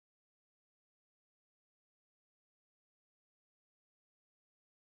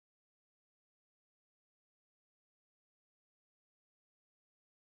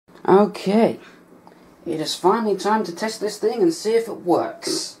Okay, it is finally time to test this thing and see if it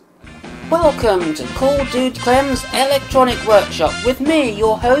works. Welcome to Cool Dude Clem's Electronic Workshop with me,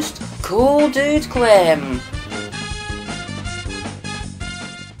 your host, Cool Dude Clem.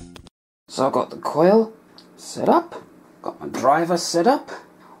 So I've got the coil set up, got my driver set up.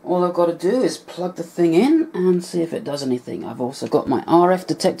 All I've got to do is plug the thing in and see if it does anything. I've also got my RF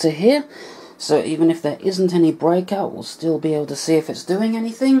detector here, so even if there isn't any breakout, we'll still be able to see if it's doing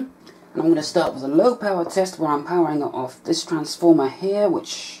anything. And I'm going to start with a low power test where I'm powering it off this transformer here,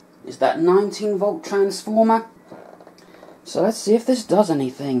 which is that 19 volt transformer. So let's see if this does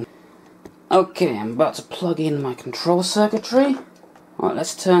anything. Okay, I'm about to plug in my control circuitry. Alright,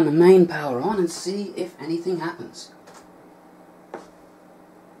 let's turn the main power on and see if anything happens.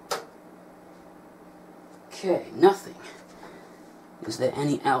 Okay, nothing. Is there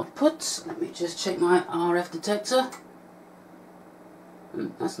any outputs? Let me just check my RF detector.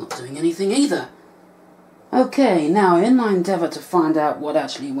 That's not doing anything either. Okay, now in my endeavour to find out what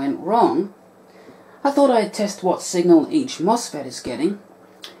actually went wrong, I thought I'd test what signal each MOSFET is getting.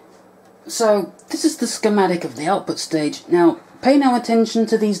 So, this is the schematic of the output stage. Now, pay no attention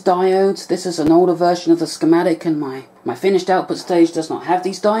to these diodes. This is an older version of the schematic and my finished output stage does not have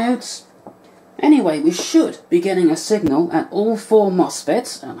these diodes. Anyway, we should be getting a signal at all 4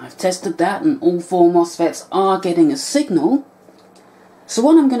 MOSFETs, and I've tested that, and all 4 MOSFETs are getting a signal. So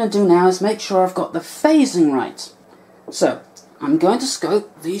what I'm going to do now is make sure I've got the phasing right. So, I'm going to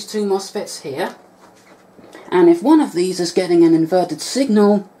scope these 2 MOSFETs here, and if one of these is getting an inverted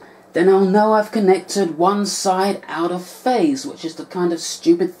signal, then I'll know I've connected one side out of phase, which is the kind of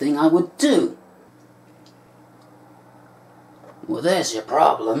stupid thing I would do. Well, there's your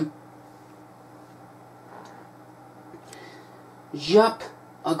problem. Yup,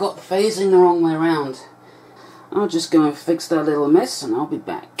 I got the phasing the wrong way around. I'll just go and fix that little mess and I'll be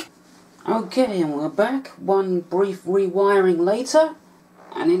back. Okay, and we're back. One brief rewiring later,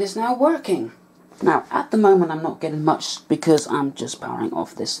 and it is now working. Now, at the moment I'm not getting much because I'm just powering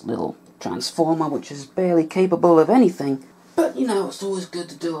off this little transformer which is barely capable of anything. But, you know, it's always good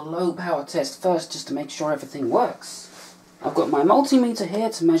to do a low power test first just to make sure everything works. I've got my multimeter here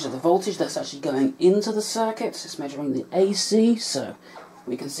to measure the voltage that's actually going into the circuit. It's measuring the AC, so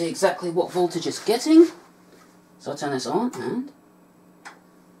we can see exactly what voltage it's getting. So I'll turn this on, and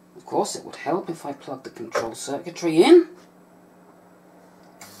of course it would help if I plug the control circuitry in.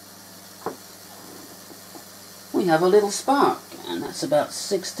 We have a little spark, and that's about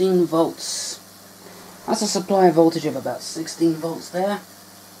 16 volts. That's a supply voltage of about 16 volts there.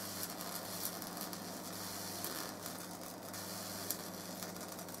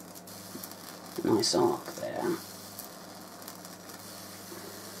 Nice arc there.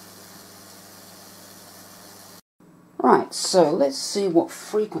 Right, so let's see what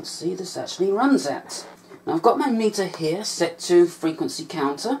frequency this actually runs at. Now I've got my meter here set to frequency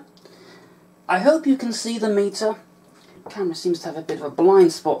counter. I hope you can see the meter. The camera seems to have a bit of a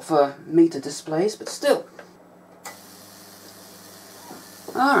blind spot for meter displays, but still.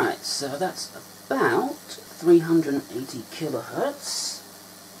 Alright, so that's about 380 kilohertz.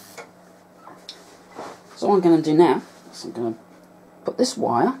 So what I'm going to do now is I'm going to put this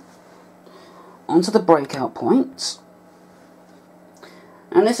wire onto the breakout point,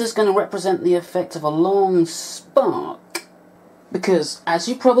 and this is going to represent the effect of a long spark, because as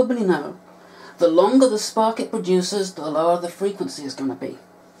you probably know, the longer the spark it produces, the lower the frequency is going to be.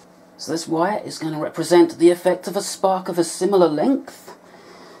 So this wire is going to represent the effect of a spark of a similar length.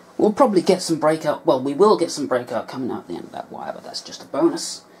 We'll probably get some breakout, well, we will get some breakout coming out at the end of that wire, but that's just a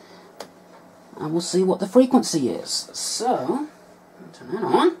bonus. And we'll see what the frequency is. So, turn that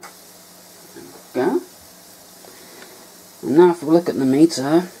on. There we go. And now if we look at the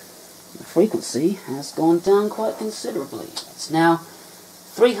meter, the frequency has gone down quite considerably. It's now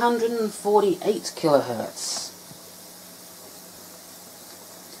 348 kilohertz.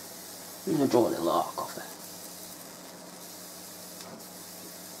 I'm going to draw a little arc off that.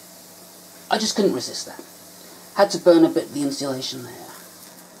 I just couldn't resist that. Had to burn a bit of the insulation there.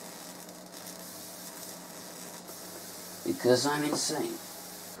 Because I'm insane.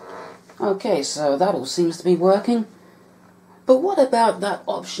 Okay, so that all seems to be working. But what about that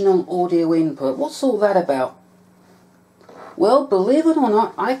optional audio input? What's all that about? Well, believe it or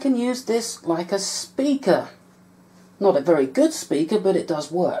not, I can use this like a speaker. Not a very good speaker, but it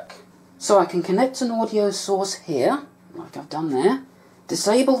does work. So I can connect an audio source here, like I've done there,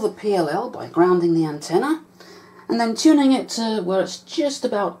 disable the PLL by grounding the antenna, and then tuning it to where it's just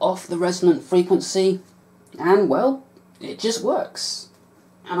about off the resonant frequency, and well, it just works.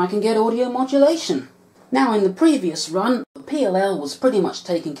 And I can get audio modulation. Now in the previous run, the PLL was pretty much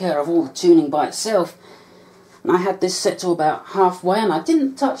taking care of all the tuning by itself. And I had this set to about halfway and I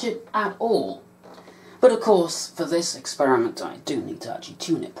didn't touch it at all. But of course, for this experiment I do need to actually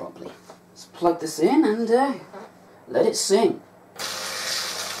tune it properly. Let's plug this in and let it sing.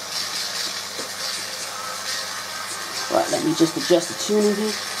 Right, let me just adjust the tuning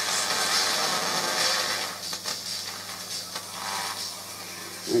here.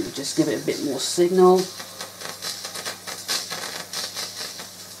 Maybe just give it a bit more signal.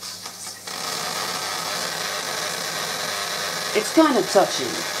 It's kind of touching.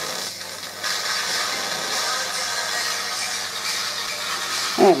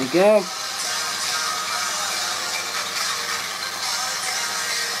 There we go.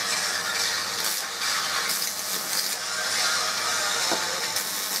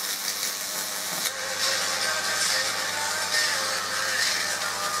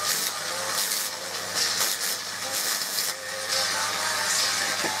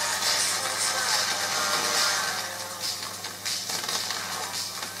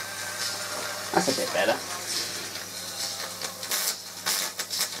 That's a bit better.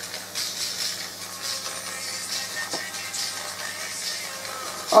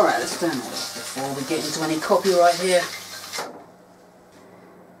 Alright, let's turn that off before we get into any copyright here.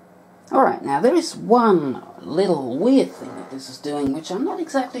 Alright, now there is one little weird thing that this is doing, which I'm not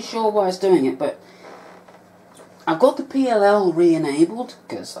exactly sure why it's doing it, but I've got the PLL re-enabled,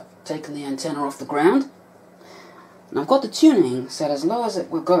 because I've taken the antenna off the ground, and I've got the tuning set as low as it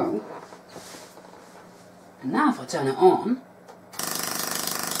will go. And now if I turn it on,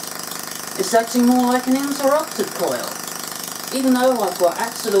 it's acting more like an interrupted coil, even though I've got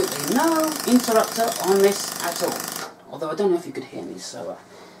absolutely no interrupter on this at all. Although I don't know if you could hear me, so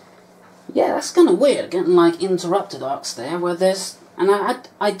yeah, that's kind of weird, getting like interrupted arcs there, where there's, and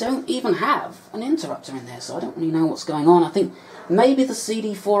I don't even have an interrupter in there, so I don't really know what's going on. I think maybe the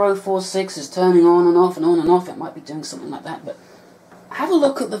CD4046 is turning on and off and on and off, it might be doing something like that, but have a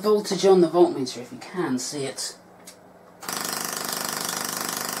look at the voltage on the voltmeter if you can see it.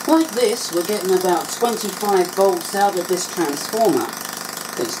 Like this, we're getting about 25 volts out of this transformer.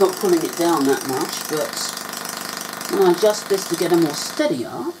 It's not pulling it down that much, but when I adjust this to get a more steady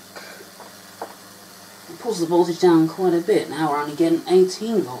arc, it pulls the voltage down quite a bit. Now we're only getting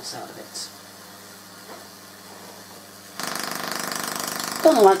 18 volts out of it.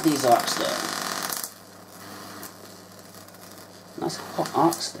 Don't like these arcs though. Nice hot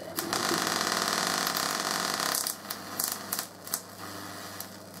arcs there.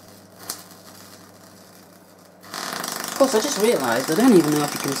 Of course, I just realised I don't even know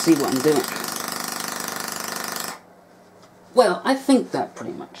if you can see what I'm doing. Well, I think that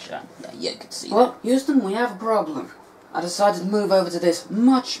pretty much, yeah, you can see. Well, Houston, we have a problem. I decided to move over to this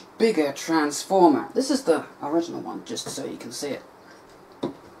much bigger transformer. This is the original one, just so you can see it.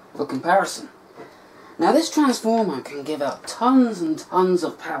 For comparison. Now this transformer can give out tons and tons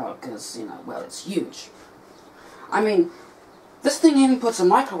of power because, you know, well, it's huge. I mean, this thing inputs a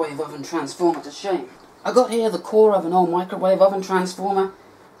microwave oven transformer to shame. I got here the core of an old microwave oven transformer.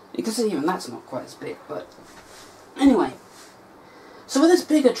 You can see even that's not quite as big, but anyway. So with this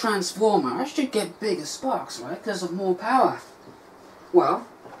bigger transformer, I should get bigger sparks, right, because of more power. Well,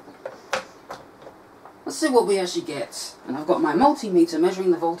 let's see what we actually get. And I've got my multimeter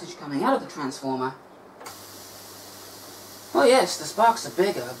measuring the voltage coming out of the transformer. Oh yes, the sparks are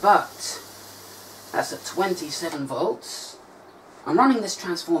bigger, but that's at 27 volts. I'm running this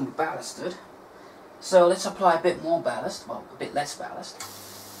transformer ballasted, so let's apply a bit more ballast, well, a bit less ballast.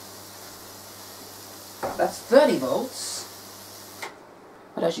 That's 30 volts,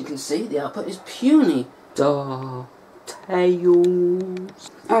 but as you can see, the output is puny. Duh.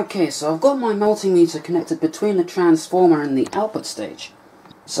 Tails. Okay, so I've got my multimeter connected between the transformer and the output stage,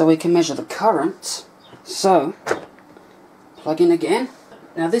 so we can measure the current. So plug in again.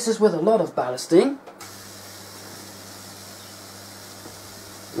 Now this is with a lot of ballasting.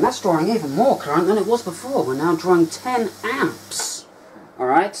 And that's drawing even more current than it was before. We're now drawing 10 amps.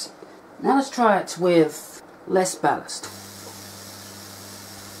 Alright, now let's try it with less ballast.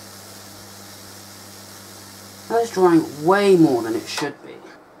 Now it's drawing way more than it should be.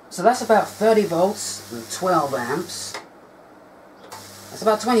 So that's about 30 volts and 12 amps. That's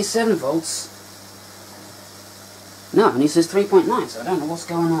about 27 volts. No, and he says 3.9, so I don't know what's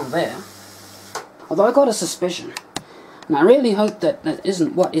going on there. Although I got a suspicion. And I really hope that that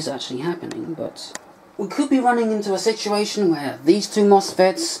isn't what is actually happening, but we could be running into a situation where these two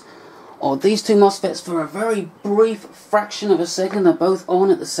MOSFETs, or these two MOSFETs for a very brief fraction of a second are both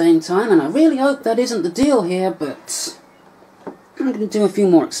on at the same time, and I really hope that isn't the deal here, but I'm going to do a few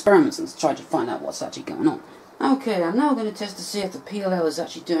more experiments and try to find out what's actually going on. Okay, I'm now going to test to see if the PLL is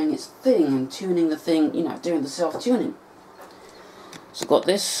actually doing its thing and tuning the thing, you know, doing the self-tuning. So I've got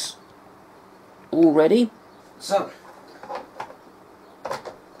this all ready. So,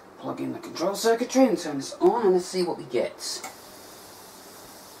 plug in the control circuitry and turn this on and let's see what we get.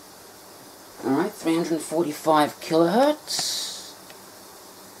 Alright, 345 kilohertz.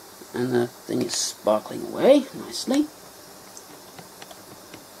 And the thing is sparkling away nicely.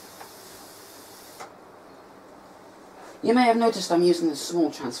 You may have noticed I'm using this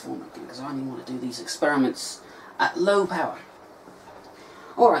small transformer again because I only want to do these experiments at low power.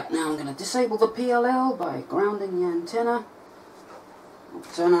 Alright, now I'm going to disable the PLL by grounding the antenna. I'll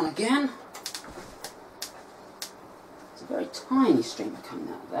turn on again. It's a very tiny streamer coming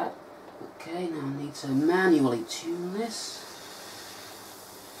out of that. Okay, now I need to manually tune this.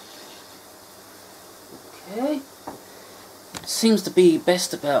 Okay. Seems to be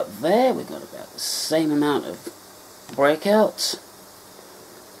best about there. We've got about the same amount of breakout.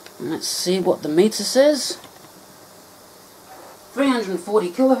 Let's see what the meter says. 340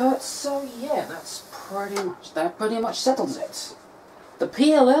 kilohertz, so yeah, that pretty much settles it. The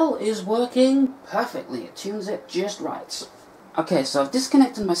PLL is working perfectly, it tunes it just right. Okay, so I've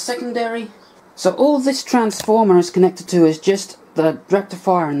disconnected my secondary. So all this transformer is connected to is just the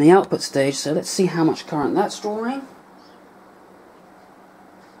rectifier in the output stage, so let's see how much current that's drawing.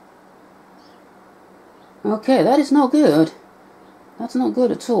 Okay, that is not good. That's not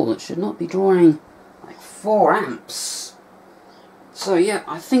good at all. It should not be drawing like 4 amps. So yeah,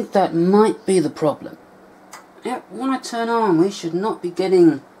 I think that might be the problem. Yeah, when I turn on, we should not be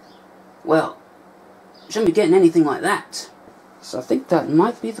getting, well, shouldn't be getting anything like that. So I think that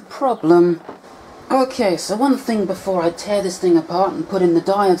might be the problem. Okay, so one thing before I tear this thing apart and put in the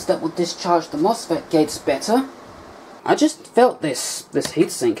diodes that will discharge the MOSFET gates better. I just felt this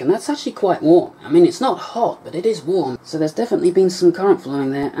heatsink, and that's actually quite warm. I mean, it's not hot, but it is warm. So there's definitely been some current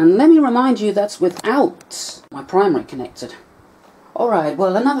flowing there. And let me remind you, that's without my primary connected. Alright,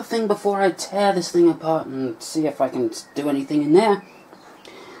 well, another thing before I tear this thing apart and see if I can do anything in there.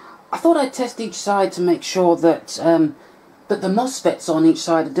 I thought I'd test each side to make sure that, that the MOSFETs on each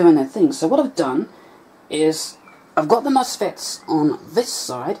side are doing their thing. So what I've done is, I've got the MOSFETs on this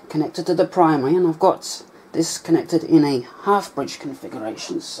side connected to the primary, and I've got this connected in a half-bridge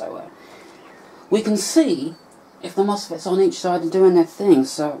configuration, so we can see if the MOSFETs on each side are doing their thing.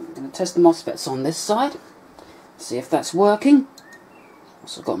 So I'm going to test the MOSFETs on this side, see if that's working.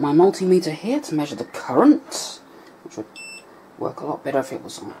 Also got my multimeter here to measure the current, which would work a lot better if it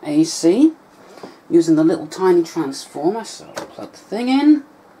was on AC, using the little tiny transformer. So I'll plug the thing in,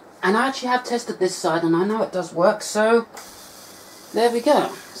 and I actually have tested this side and I know it does work, so there we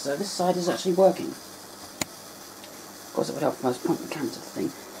go. So this side is actually working. Of course, it would help if I was pointing the camera to the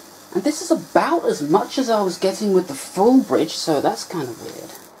thing. And this is about as much as I was getting with the full bridge, so that's kind of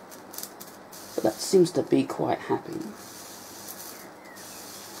weird. But that seems to be quite happy.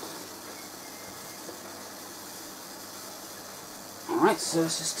 Alright, so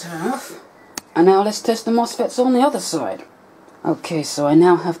let's just turn off. And now let's test the MOSFETs on the other side. Okay, so I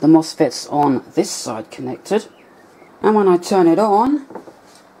now have the MOSFETs on this side connected. And when I turn it on,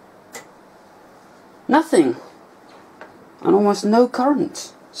 nothing. And almost no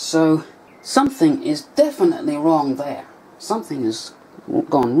current. So something is definitely wrong there. Something has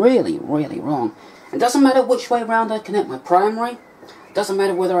gone really, really wrong. It doesn't matter which way round I connect my primary. It doesn't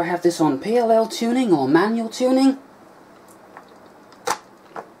matter whether I have this on PLL tuning or manual tuning.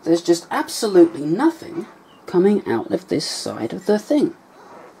 There's just absolutely nothing coming out of this side of the thing.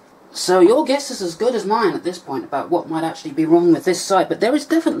 So your guess is as good as mine at this point about what might actually be wrong with this side. But there is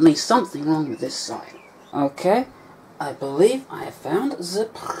definitely something wrong with this side. Okay. I believe I have found the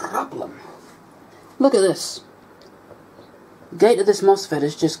problem. Look at this. The gate of this MOSFET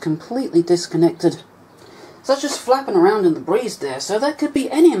is just completely disconnected. So it's just flapping around in the breeze there. So there could be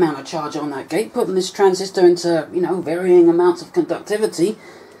any amount of charge on that gate, putting this transistor into, you know, varying amounts of conductivity.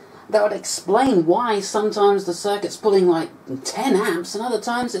 That would explain why sometimes the circuit's pulling like 10 amps and other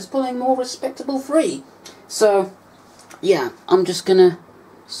times it's pulling more respectable 3. So, yeah, I'm just gonna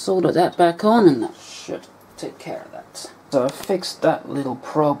solder that back on and that should take care of that. So I fixed that little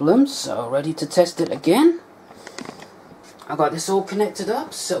problem, so ready to test it again. I've got this all connected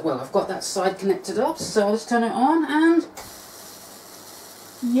up, so, well, I've got that side connected up, so let's turn it on and,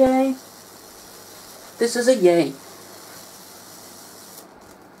 yay. This is a yay.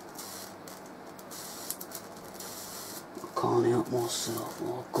 I can't help myself,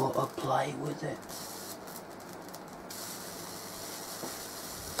 I've got to play with it.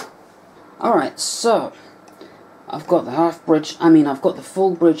 Alright, so I've got the half bridge, I've got the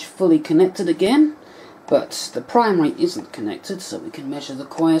full bridge fully connected again, But the primary isn't connected, so we can measure the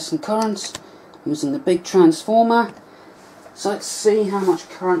quiescent currents using the big transformer. So let's see how much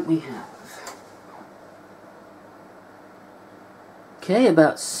current we have. Okay,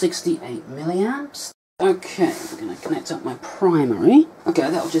 about 68 milliamps. Okay, we're going to connect up my primary. Okay,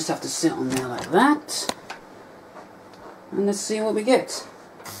 that'll just have to sit on there like that. And let's see what we get.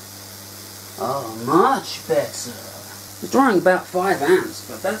 Oh, much better. It's drawing about 5 amps,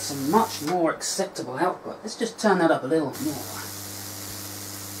 but that's a much more acceptable output. Let's just turn that up a little more.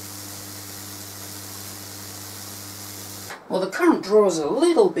 Well, the current draw is a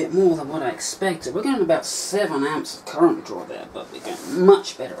little bit more than what I expected. We're getting about 7 amps of current draw there, but we're getting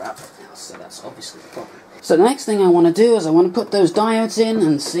much better output now, so that's obviously the problem. So the next thing I want to do is I want to put those diodes in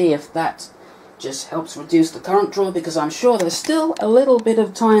and see if that just helps reduce the current draw, because I'm sure there's still a little bit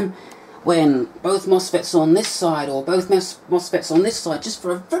of time when both MOSFETs on this side or both MOSFETs on this side, just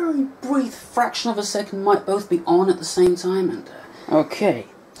for a very brief fraction of a second, might both be on at the same time. And okay,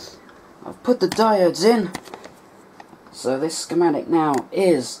 I've put the diodes in. So this schematic now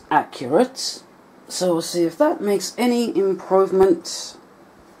is accurate. So we'll see if that makes any improvement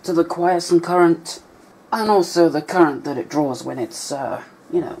to the quiescent current and also the current that it draws when it's,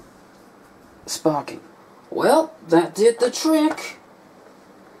 you know, sparking. Well, that did the trick.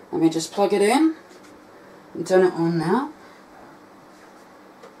 Let me just plug it in and turn it on now.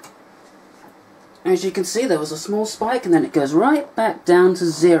 As you can see, there was a small spike and then it goes right back down to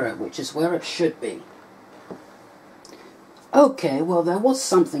 0, which is where it should be. Okay, well, there was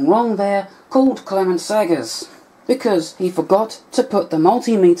something wrong there called Clement Saggers, because he forgot to put the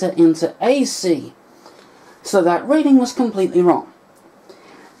multimeter into AC, so that reading was completely wrong.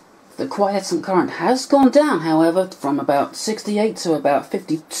 The quiescent current has gone down, however, from about 68 to about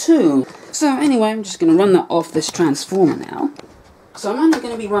 52. So anyway, I'm just going to run that off this transformer now. So I'm only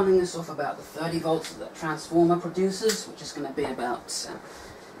going to be running this off about the 30 volts that transformer produces, which is going to be about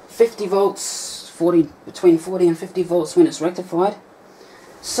 50 volts, between 40 and 50 volts when it's rectified.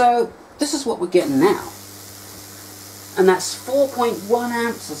 So this is what we're getting now. And that's 4.1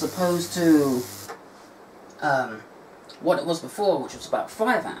 amps as opposed to what it was before, which was about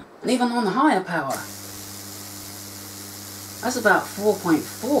 5 amps. And even on the higher power, that's about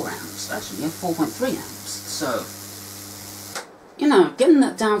 4.4 amps, actually, yeah, 4.3 amps. So, you know, getting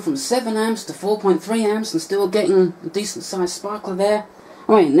that down from 7 amps to 4.3 amps and still getting a decent sized sparkler there.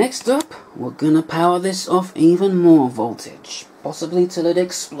 Alright, next up, we're gonna power this off even more voltage, possibly till it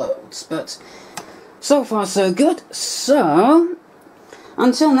explodes, but so far so good. So,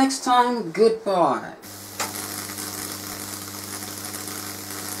 until next time, goodbye.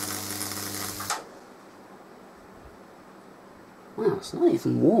 Wow, it's not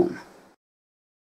even warm.